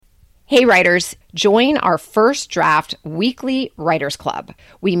Hey writers, join our First Draft weekly writers club.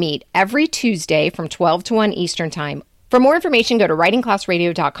 We meet every Tuesday from 12 to 1 Eastern Time. For more information, go to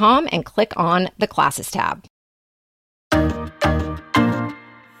writingclassradio.com and click on the Classes tab.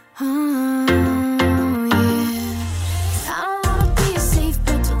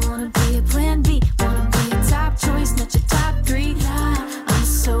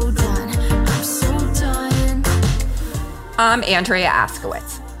 I'm Andrea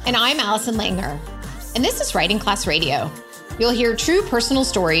Askowitz. And I'm Allison Langer. And this is Writing Class Radio. You'll hear true personal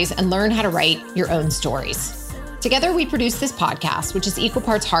stories and learn how to write your own stories. Together, we produce this podcast, which is equal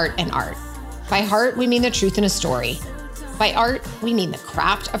parts heart and art. By heart, we mean the truth in a story. By art, we mean the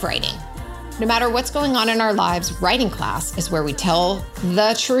craft of writing. No matter what's going on in our lives, writing class is where we tell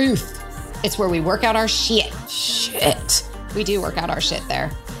the truth. It's where we work out our shit. Shit. We do work out our shit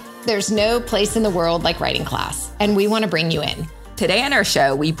there. There's no place in the world like writing class, and we want to bring you in. Today on our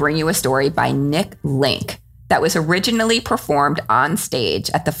show, we bring you a story by Nick Link that was originally performed on stage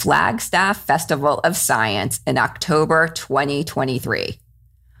at the Flagstaff Festival of Science in October 2023.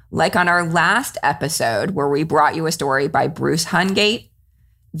 Like on our last episode where we brought you a story by Bruce Hungate,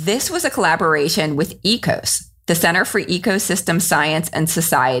 this was a collaboration with ECOS, the Center for Ecosystem Science and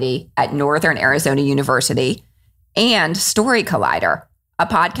Society at Northern Arizona University, and Story Collider, a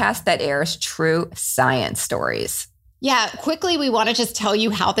podcast that airs true science stories. Yeah, quickly, we want to just tell you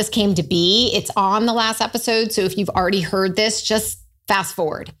how this came to be. It's on the last episode, so if you've already heard this, just fast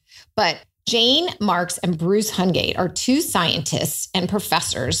forward. But Jane Marks and Bruce Hungate are two scientists and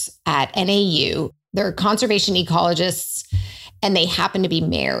professors at NAU. They're conservation ecologists, and they happen to be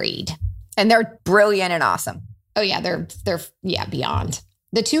married. And they're brilliant and awesome. Oh, yeah, they're beyond.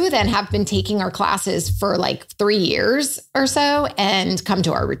 The two of them have been taking our classes for like 3 years or so and come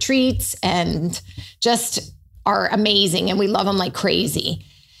to our retreats and just are amazing, and we love them like crazy.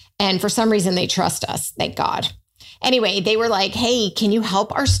 And for some reason, they trust us. Thank God. Anyway, they were like, hey, can you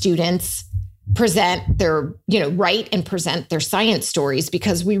help our students present their, write and present their science stories?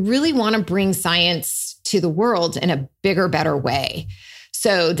 Because we really want to bring science to the world in a bigger, better way.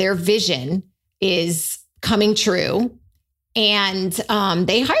 So their vision is coming true. And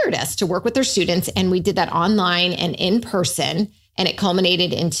they hired us to work with their students. And we did that online and in person. And it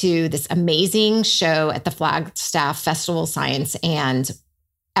culminated into this amazing show at the Flagstaff Festival of Science. And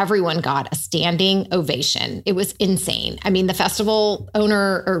everyone got a standing ovation. It was insane. I mean, the festival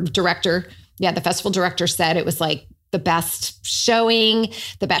owner or director, the festival director said it was like the best showing,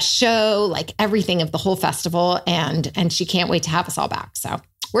 the best show, like everything of the whole festival. And she can't wait to have us all back. So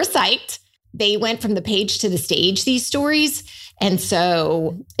we're psyched. They went from the page to the stage, these stories. And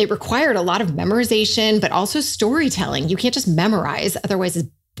so it required a lot of memorization, but also storytelling. You can't just memorize, otherwise it's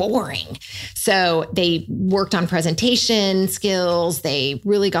boring. So they worked on presentation skills. They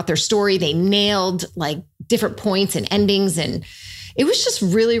really got their story. They nailed like different points and endings. And it was just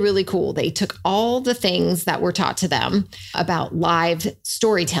really, really cool. They took all the things that were taught to them about live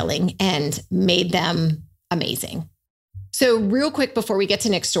storytelling and made them amazing. So real quick, before we get to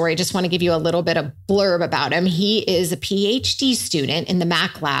Nick's story, I just want to give you a little bit of blurb about him. He is a PhD student in the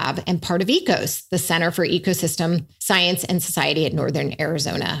Mac Lab and part of ECOS, the Center for Ecosystem Science and Society at Northern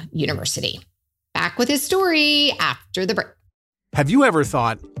Arizona University. Back with his story after the break. Have you ever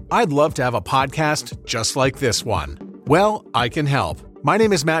thought, I'd love to have a podcast just like this one? Well, I can help. My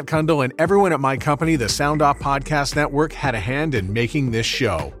name is Matt Kundle, and everyone at my company, the Sound Off Podcast Network, had a hand in making this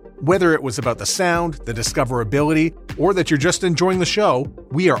show. Whether it was about the sound, the discoverability, or that you're just enjoying the show,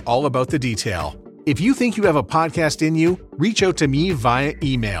 we are all about the detail. If you think you have a podcast in you, reach out to me via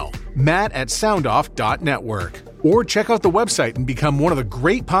email, matt@soundoff.network, or check out the website and become one of the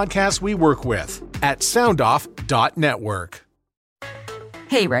great podcasts we work with at soundoff.network.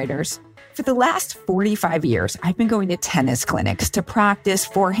 Hey, writers. For the last 45 years, I've been going to tennis clinics to practice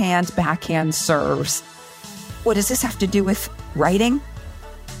forehand, backhand serves. What does this have to do with writing?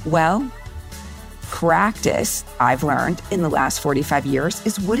 Well, practice, I've learned in the last 45 years,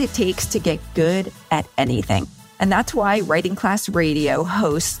 is what it takes to get good at anything. And that's why Writing Class Radio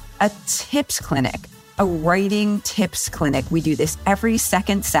hosts a tips clinic, a writing tips clinic. We do this every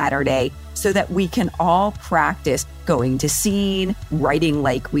second Saturday so that we can all practice going to scene, writing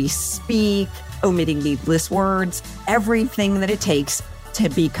like we speak, omitting needless words, everything that it takes to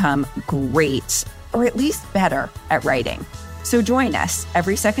become great, or at least better at writing. So join us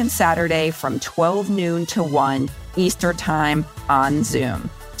every second Saturday from 12 noon to 1 Eastern Time on Zoom.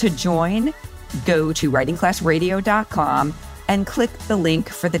 To join, go to writingclassradio.com and click the link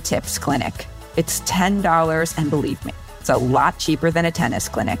for the tips clinic. It's $10, and believe me, it's a lot cheaper than a tennis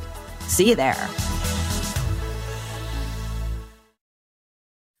clinic. See you there.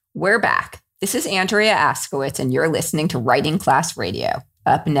 We're back. This is Andrea Askowitz, and you're listening to Writing Class Radio.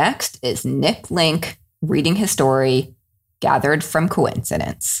 Up next is Nick Link reading his story, Gathered from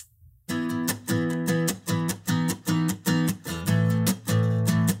Coincidence. I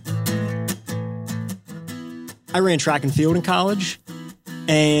ran track and field in college,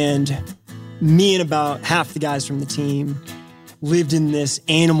 and me and about half the guys from the team lived in this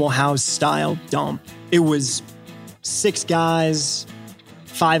Animal House style dump. It was 6 guys,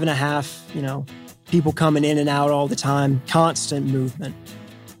 5.5, people coming in and out all the time, constant movement.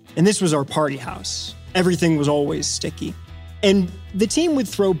 And this was our party house. Everything was always sticky. And the team would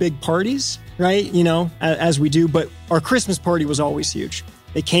throw big parties, right? As we do, but our Christmas party was always huge.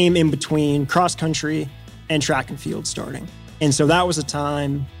 They came in between cross country and track and field starting. And so that was a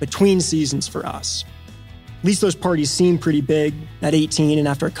time between seasons for us. At least those parties seemed pretty big at 18 and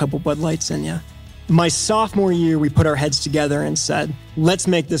after a couple Bud Lights in you. My sophomore year, we put our heads together and said, let's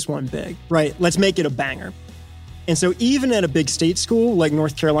make this one big, right? Let's make it a banger. And so even at a big state school like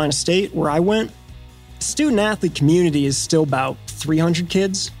North Carolina State, where I went, the student-athlete community is still about 300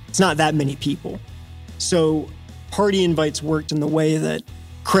 kids. It's not that many people. So party invites worked in the way that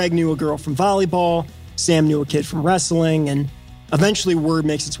Craig knew a girl from volleyball, Sam knew a kid from wrestling, and eventually word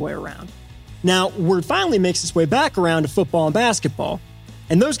makes its way around. Now, word finally makes its way back around to football and basketball,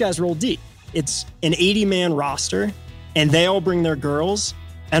 and those guys roll deep. It's an 80-man roster, and they all bring their girls,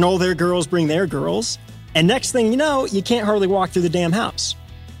 and all their girls bring their girls, and next thing you know, you can't hardly walk through the damn house.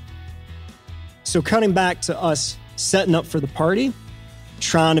 So cutting back to us setting up for the party,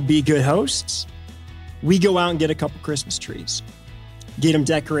 trying to be good hosts, we go out and get a couple Christmas trees. Get them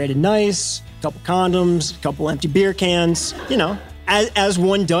decorated nice, a couple condoms, a couple empty beer cans, as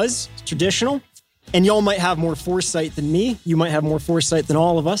one does, it's traditional. And y'all might have more foresight than me. You might have more foresight than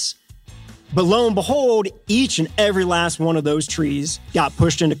all of us. But lo and behold, each and every last one of those trees got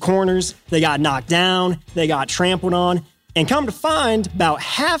pushed into corners, they got knocked down, they got trampled on, and come to find, about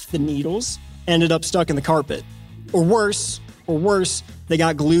half the needles ended up stuck in the carpet. Or worse, they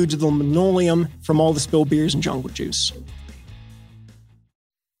got glued to the linoleum from all the spilled beers and jungle juice.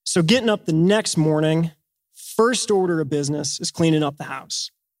 So getting up the next morning, first order of business is cleaning up the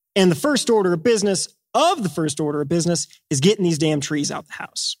house. And the first order of business is getting these damn trees out the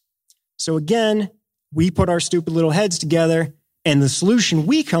house. So again, we put our stupid little heads together, and the solution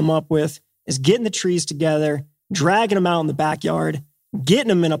we come up with is getting the trees together, dragging them out in the backyard, getting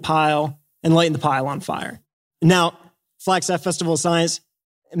them in a pile, and lighting the pile on fire. Now, Flagstaff Festival of Science,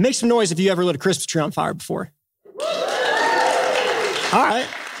 make some noise if you ever lit a Christmas tree on fire before. All right.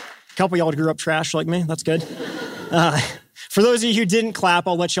 A couple of y'all grew up trash like me. That's good. For those of you who didn't clap,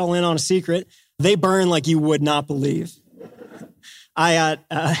 I'll let y'all in on a secret. They burn like you would not believe. I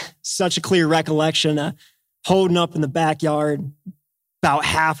got such a clear recollection holding up in the backyard, about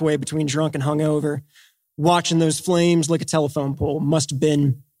halfway between drunk and hungover, watching those flames like a telephone pole. Must have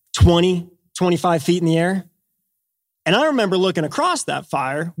been 20, 25 feet in the air. And I remember looking across that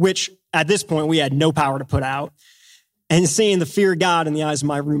fire, which at this point we had no power to put out, and seeing the fear of God in the eyes of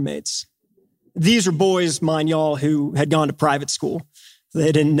my roommates. These are boys, mind y'all, who had gone to private school.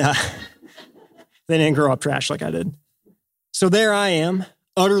 They didn't grow up trash like I did. So there I am,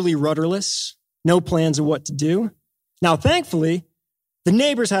 utterly rudderless, no plans of what to do. Now, thankfully, the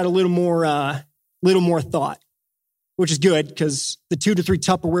neighbors had a little more thought, which is good because the 2 to 3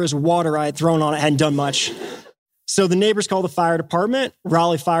 Tupperwares of water I had thrown on it hadn't done much. So the neighbors call the fire department.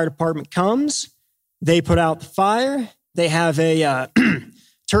 Raleigh Fire Department comes. They put out the fire. They have a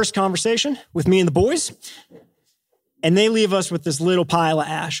terse conversation with me and the boys, and they leave us with this little pile of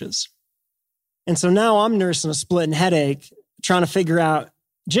ashes. And so now I'm nursing a splitting headache, trying to figure out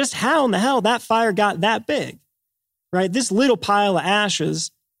just how in the hell that fire got that big, right? This little pile of ashes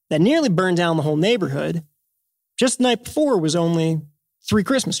that nearly burned down the whole neighborhood, just the night before was only 3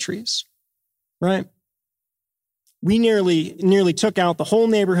 Christmas trees, right? We nearly took out the whole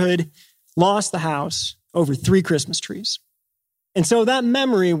neighborhood, lost the house over 3 Christmas trees. And so that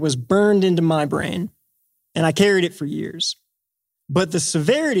memory was burned into my brain, and I carried it for years. But the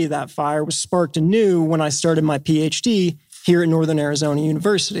severity of that fire was sparked anew when I started my PhD here at Northern Arizona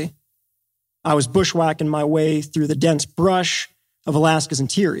University. I was bushwhacking my way through the dense brush of Alaska's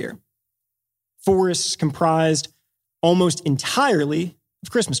interior. Forests comprised almost entirely of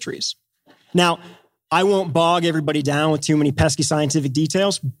Christmas trees. Now, I won't bog everybody down with too many pesky scientific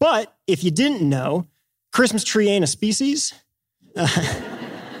details, but if you didn't know, Christmas tree ain't a species.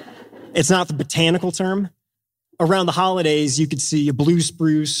 It's not the botanical term. Around the holidays, you could see a blue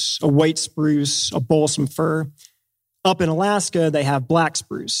spruce, a white spruce, a balsam fir. Up in Alaska, they have black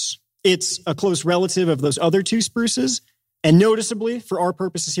spruce. It's a close relative of those other 2 spruces, And noticeably, for our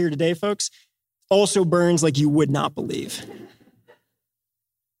purposes here today, folks, also burns like you would not believe.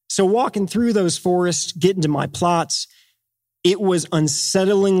 So walking through those forests, getting to my plots, it was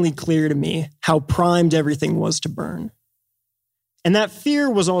unsettlingly clear to me how primed everything was to burn. And that fear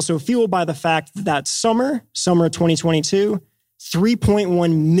was also fueled by the fact that summer of 2022,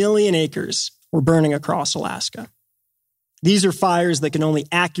 3.1 million acres were burning across Alaska. These are fires that can only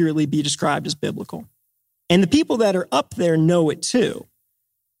accurately be described as biblical. And the people that are up there know it too.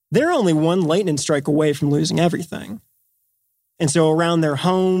 They're only one lightning strike away from losing everything. And so around their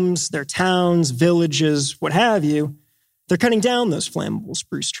homes, their towns, villages, what have you, they're cutting down those flammable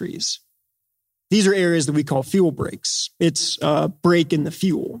spruce trees. These are areas that we call fuel breaks. It's a break in the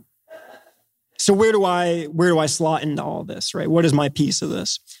fuel. So where do I slot into all this, right? What is my piece of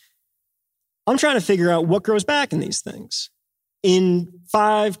this? I'm trying to figure out what grows back in these things. In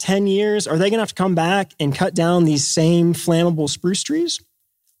 5-10 years, are they going to have to come back and cut down these same flammable spruce trees?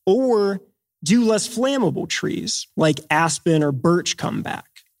 Or do less flammable trees like Aspen or Birch come back?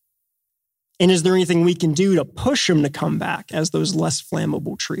 And is there anything we can do to push them to come back as those less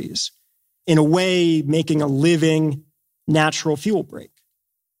flammable trees? In a way, making a living, natural fuel break.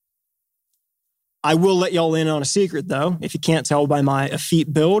 I will let y'all in on a secret, though, if you can't tell by my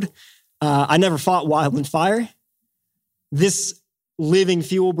effete build. I never fought wildland fire. This living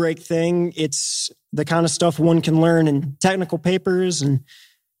fuel break thing, it's the kind of stuff one can learn in technical papers and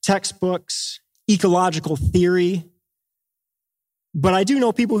textbooks, ecological theory. But I do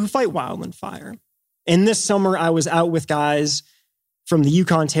know people who fight wildland fire. And this summer, I was out with guys from the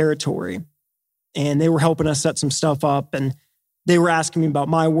Yukon Territory, and they were helping us set some stuff up. And they were asking me about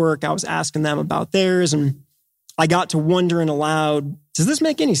my work. I was asking them about theirs. And I got to wondering aloud, does this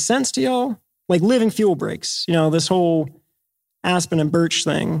make any sense to y'all? Like living fuel breaks, this whole Aspen and Birch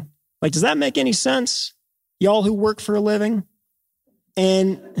thing. Like, does that make any sense? Y'all who work for a living?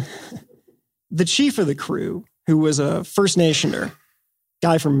 And the chief of the crew, who was a First Nationer,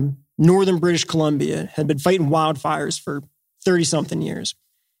 guy from northern British Columbia, had been fighting wildfires for 30-something years.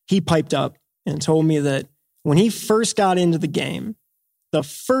 He piped up and told me that when he first got into the game, the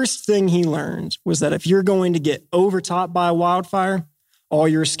first thing he learned was that if you're going to get overtopped by a wildfire, all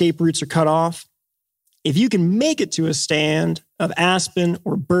your escape routes are cut off. If you can make it to a stand of Aspen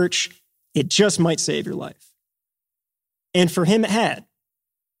or Birch, it just might save your life. And for him, it had.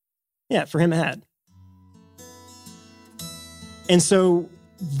 Yeah, for him, it had. And so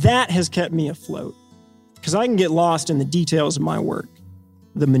that has kept me afloat because I can get lost in the details of my work,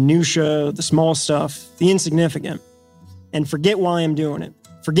 the minutia, the small stuff, the insignificant, and forget why I'm doing it,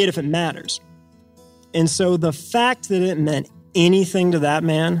 forget if it matters. And so the fact that it meant anything to that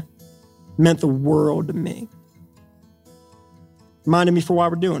man meant the world to me. Reminded me for why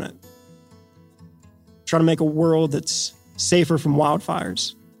we're doing it. Trying to make a world that's safer from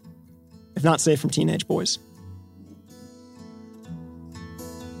wildfires, if not safe from teenage boys.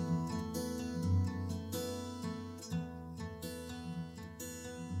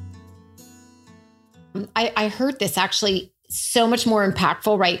 I heard this actually so much more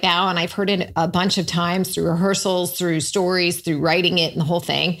impactful right now. And I've heard it a bunch of times through rehearsals, through stories, through writing it and the whole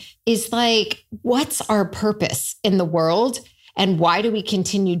thing is like, what's our purpose in the world? And why do we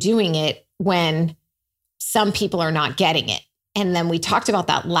continue doing it when some people are not getting it? And then we talked about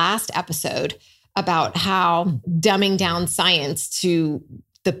that last episode about how dumbing down science to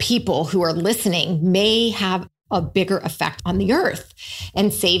the people who are listening may have a bigger effect on the earth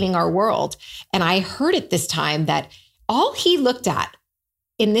and saving our world. And I heard it this time that all he looked at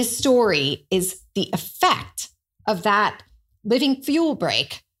in this story is the effect of that living fuel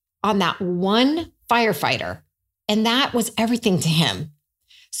break on that one firefighter. And that was everything to him.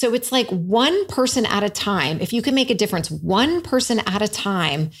 So it's like one person at a time. If you can make a difference, one person at a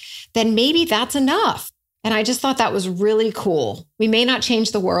time, then maybe that's enough. And I just thought that was really cool. We may not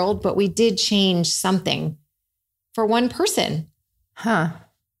change the world, but we did change something for one person. I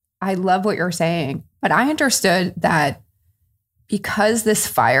love what you're saying. But I understood that because this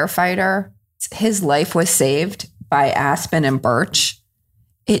firefighter, his life was saved by Aspen and Birch,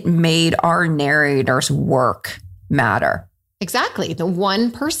 it made our narrator's work matter. Exactly. The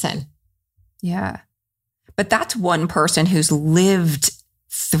one person. Yeah. But that's one person who's lived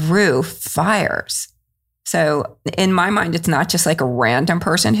through fires. So in my mind, it's not just like a random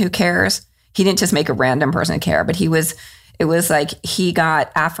person who cares. He didn't just make a random person care, but it was like he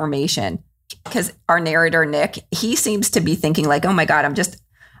got affirmation because our narrator, Nick, he seems to be thinking like, oh my God,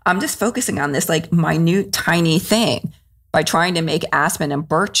 I'm just focusing on this like minute, tiny thing by trying to make Aspen and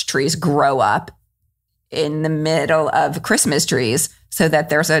Birch trees grow up in the middle of Christmas trees so that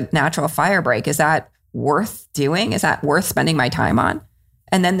there's a natural fire break. Is that worth doing? Is that worth spending my time on?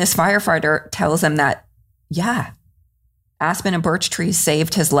 And then this firefighter tells him that, yeah, aspen and birch trees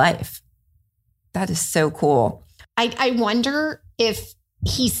saved his life. That is so cool. I wonder if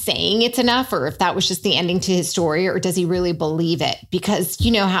he's saying it's enough or if that was just the ending to his story, or does he really believe it? Because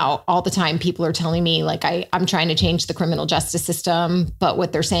you know how all the time people are telling me like, I'm trying to change the criminal justice system. But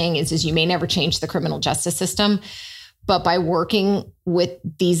what they're saying is you may never change the criminal justice system. But by working with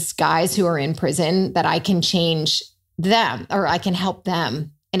these guys who are in prison, that I can change them or I can help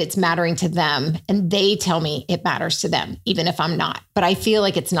them. And it's mattering to them. And they tell me it matters to them, even if I'm not. But I feel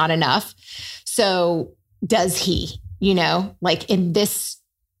like it's not enough. So does he, you know, like in this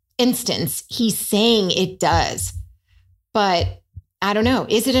instance, he's saying it does. But I don't know.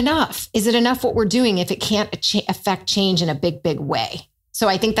 Is it enough? Is it enough what we're doing if it can't affect change in a big, big way? So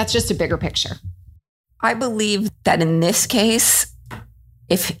I think that's just a bigger picture. I believe that in this case,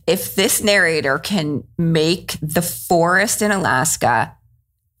 if this narrator can make the forest in Alaska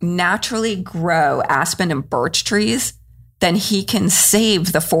naturally grow aspen and birch trees, then he can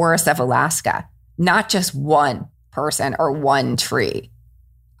save the forest of Alaska, not just one person or one tree.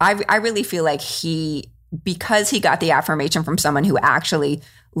 I really feel like because he got the affirmation from someone who actually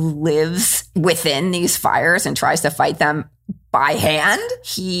lives within these fires and tries to fight them by hand,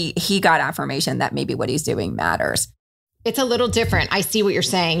 he got affirmation that maybe what he's doing matters. It's a little different. I see what you're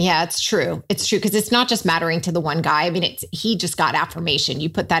saying. Yeah, it's true. It's true because it's not just mattering to the one guy. I mean, he just got affirmation. You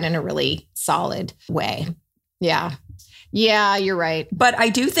put that in a really solid way. Yeah. Yeah, you're right. But I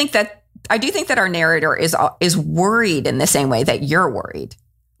do think that our narrator is worried in the same way that you're worried.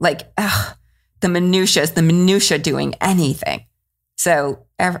 Like, the minutia doing anything. So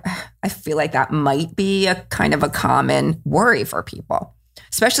I feel like that might be a kind of a common worry for people,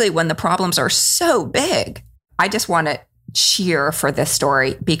 especially when the problems are so big. I just want to cheer for this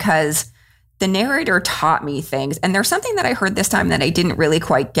story because the narrator taught me things. And there's something that I heard this time that I didn't really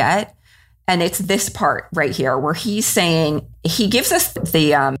quite get. And it's this part right here where he's saying, he gives us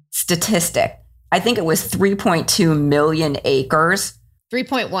the statistic. I think it was 3.2 million acres.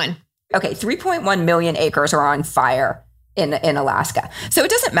 3.1. Okay, 3.1 million acres are on fire in Alaska. So it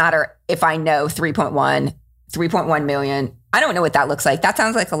doesn't matter if I know 3.1 million. I don't know what that looks like. That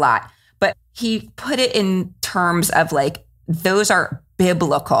sounds like a lot. But he put it in terms of like, those are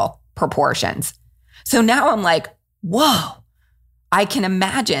biblical proportions. So now I'm like, whoa, I can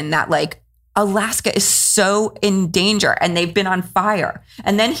imagine that like Alaska is so in danger and they've been on fire.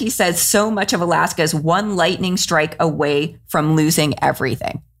 And then he says so much of Alaska is one lightning strike away from losing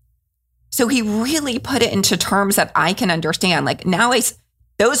everything. So he really put it into terms that I can understand. Like now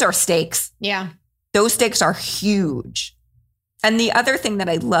those are stakes. Yeah. Those stakes are huge. And the other thing that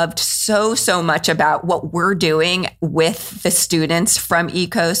I loved so much about what we're doing with the students from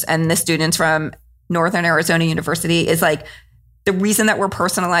ECOS and the students from Northern Arizona University is like the reason that we're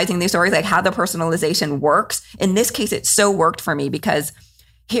personalizing these stories, like how the personalization works. In this case, it so worked for me because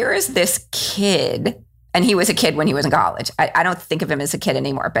here is this kid, and he was a kid when he was in college. I don't think of him as a kid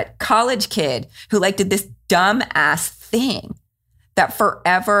anymore, but college kid who like did this dumb ass thing that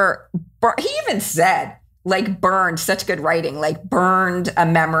forever, he even said, like burned, such good writing, like burned a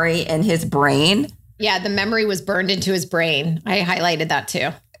memory in his brain. Yeah, the memory was burned into his brain. I highlighted that too.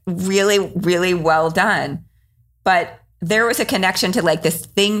 Really, really well done. But there was a connection to like this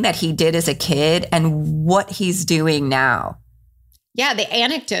thing that he did as a kid and what he's doing now. Yeah, the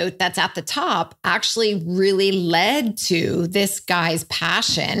anecdote that's at the top actually really led to this guy's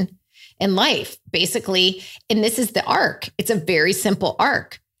passion in life, basically. And this is the arc. It's a very simple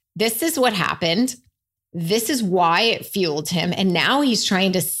arc. This is what happened. This is why it fueled him. And now he's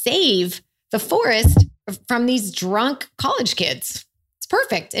trying to save the forest from these drunk college kids. It's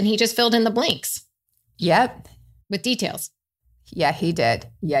perfect. And he just filled in the blanks. Yep. With details. Yeah, he did.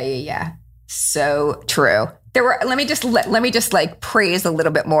 Yeah. So true. Let me just like praise a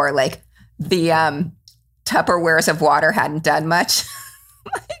little bit more. Like the Tupperwares of water hadn't done much.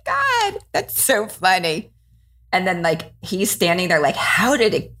 Oh my God, that's so funny. And then like he's standing there like, how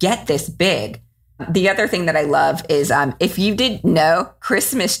did it get this big? The other thing that I love is if you didn't know,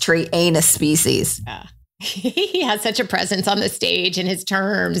 Christmas tree ain't a species. Yeah. He has such a presence on the stage and his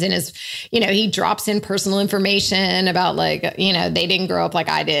terms and his, he drops in personal information about like, they didn't grow up like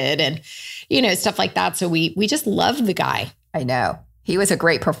I did and, stuff like that. So we just loved the guy. I know. He was a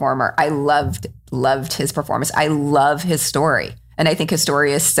great performer. I loved his performance. I love his story. And I think his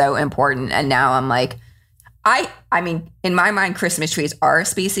story is so important. And now I'm like, I mean, in my mind, Christmas trees are a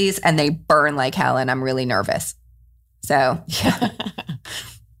species and they burn like hell and I'm really nervous. So, yeah.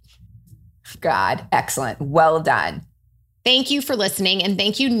 God, excellent. Well done. Thank you for listening. And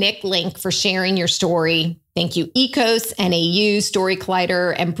thank you, Nick Link, for sharing your story. Thank you, Ecos, NAU, Story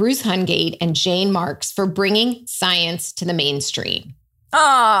Collider, and Bruce Hungate and Jane Marks for bringing science to the mainstream.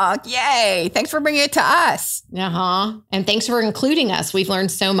 Oh, yay. Thanks for bringing it to us. And thanks for including us. We've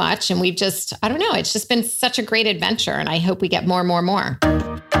learned so much and we've just, I don't know, it's just been such a great adventure. And I hope we get more.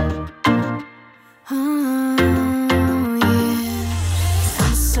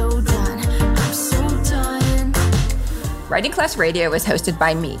 Writing Class Radio is hosted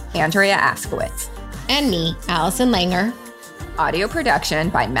by me, Andrea Askowitz. And me, Allison Langer. Audio production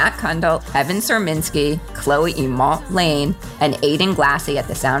by Matt Kundle, Evan Serminski, Chloe Emalt Lane, and Aidan Glassy at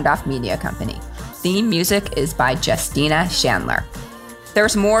the Sound Off Media Company. Theme music is by Justina Chandler.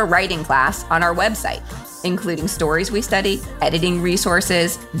 There's more Writing Class on our website, including stories we study, editing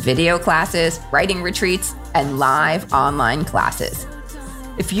resources, video classes, writing retreats, and live online classes.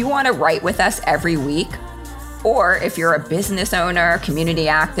 If you want to write with us every week, or if you're a business owner, community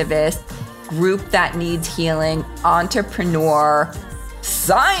activist, group that needs healing, entrepreneur,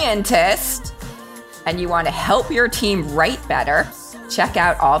 scientist, and you want to help your team write better, check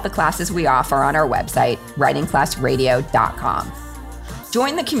out all the classes we offer on our website, writingclassradio.com.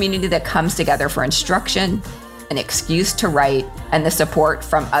 Join the community that comes together for instruction, an excuse to write, and the support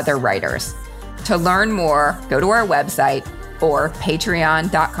from other writers. To learn more, go to our website or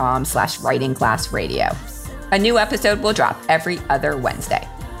patreon.com/writingclassradio. A new episode will drop every other Wednesday.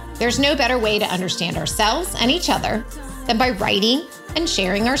 There's no better way to understand ourselves and each other than by writing and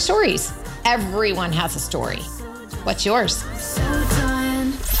sharing our stories. Everyone has a story. What's yours?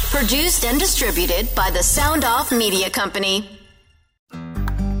 Produced and distributed by the Sound Off Media Company.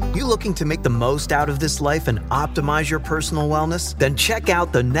 You looking to make the most out of this life and optimize your personal wellness? Then check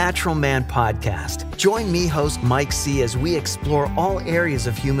out the Natural Man Podcast. Join me, host Mike C., as we explore all areas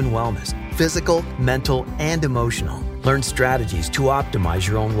of human wellness, physical, mental, and emotional. Learn strategies to optimize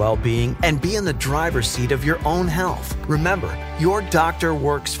your own well-being and be in the driver's seat of your own health. Remember, your doctor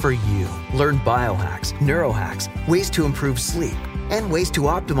works for you. Learn biohacks, neurohacks, ways to improve sleep, and ways to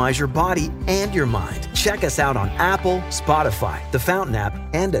optimize your body and your mind. Check us out on Apple, Spotify, the Fountain app,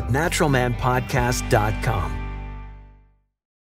 and at naturalmanpodcast.com.